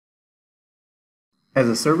As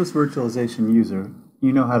a service virtualization user,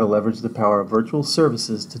 you know how to leverage the power of virtual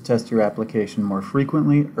services to test your application more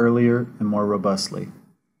frequently, earlier, and more robustly.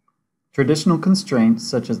 Traditional constraints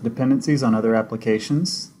such as dependencies on other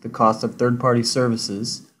applications, the cost of third-party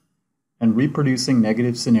services, and reproducing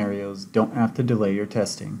negative scenarios don't have to delay your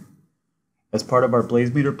testing. As part of our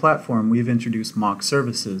BlazeMeter platform, we've introduced mock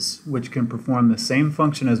services, which can perform the same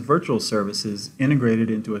function as virtual services integrated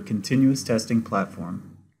into a continuous testing platform.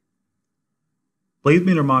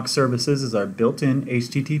 BlazeMeter Mock Services is our built-in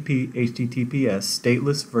HTTP/HTTPS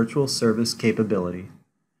stateless virtual service capability.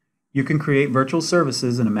 You can create virtual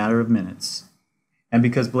services in a matter of minutes. And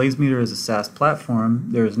because BlazeMeter is a SaaS platform,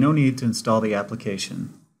 there is no need to install the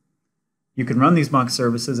application. You can run these mock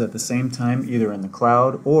services at the same time either in the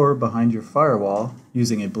cloud or behind your firewall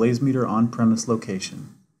using a BlazeMeter on-premise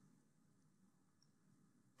location.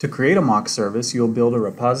 To create a mock service, you'll build a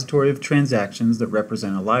repository of transactions that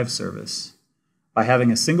represent a live service. By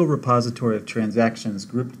having a single repository of transactions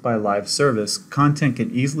grouped by live service, content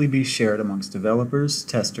can easily be shared amongst developers,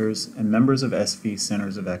 testers, and members of SV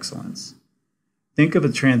Centers of Excellence. Think of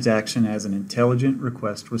a transaction as an intelligent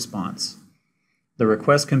request response. The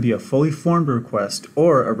request can be a fully formed request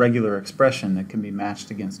or a regular expression that can be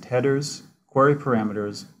matched against headers, query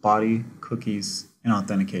parameters, body, cookies, and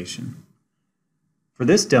authentication. For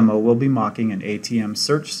this demo, we'll be mocking an ATM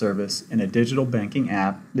search service in a digital banking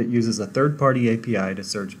app that uses a third-party API to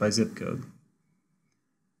search by zip code.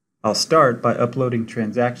 I'll start by uploading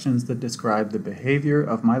transactions that describe the behavior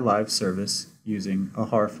of my live service using a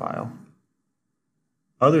HAR file.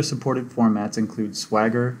 Other supported formats include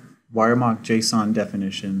Swagger, WireMock JSON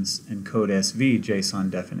definitions, and CodeSV JSON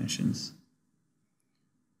definitions.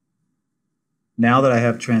 Now that I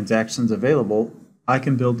have transactions available, I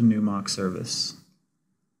can build a new mock service.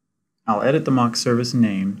 I'll edit the mock service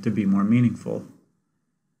name to be more meaningful.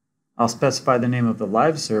 I'll specify the name of the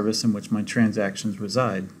live service in which my transactions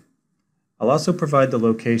reside. I'll also provide the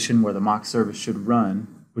location where the mock service should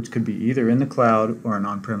run, which could be either in the cloud or an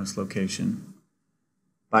on-premise location.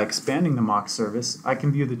 By expanding the mock service, I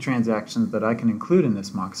can view the transactions that I can include in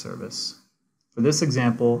this mock service. For this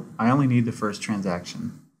example, I only need the first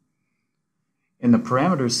transaction. In the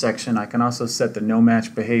parameters section, I can also set the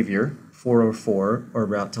no-match behavior, 404 or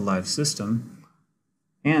route to live system,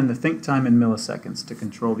 and the think time in milliseconds to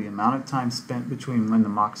control the amount of time spent between when the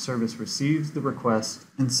mock service receives the request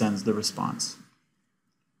and sends the response.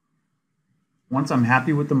 Once I'm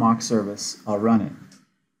happy with the mock service, I'll run it.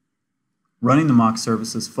 Running the mock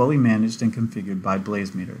service is fully managed and configured by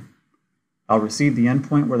BlazeMeter. I'll receive the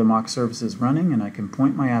endpoint where the mock service is running, and I can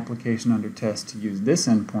point my application under test to use this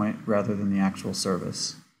endpoint rather than the actual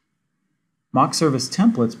service. Mock service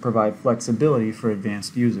templates provide flexibility for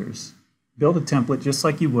advanced users. Build a template just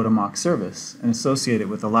like you would a mock service and associate it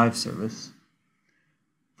with a live service.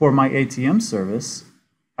 For my ATM service,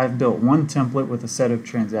 I've built one template with a set of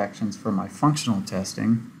transactions for my functional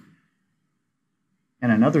testing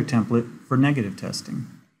and another template for negative testing.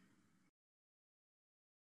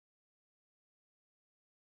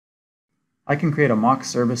 I can create a mock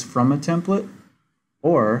service from a template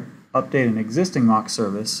or update an existing mock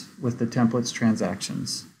service with the template's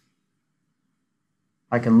transactions.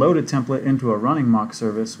 I can load a template into a running mock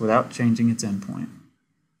service without changing its endpoint.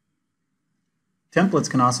 Templates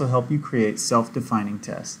can also help you create self-defining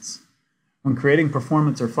tests. When creating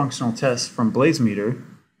performance or functional tests from BlazeMeter,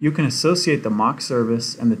 you can associate the mock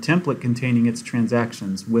service and the template containing its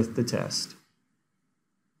transactions with the test.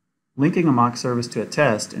 Linking a mock service to a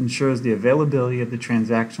test ensures the availability of the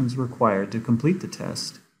transactions required to complete the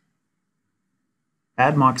test.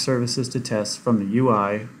 Add mock services to tests from the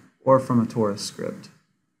UI or from a Taurus script.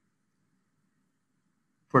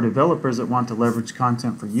 For developers that want to leverage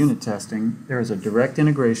content for unit testing, there is a direct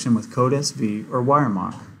integration with CodeSV or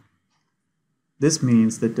WireMock. This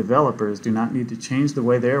means that developers do not need to change the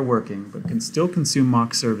way they are working, but can still consume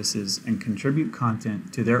mock services and contribute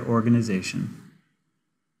content to their organization.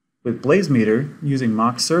 With BlazeMeter, using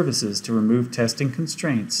mock services to remove testing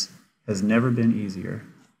constraints has never been easier.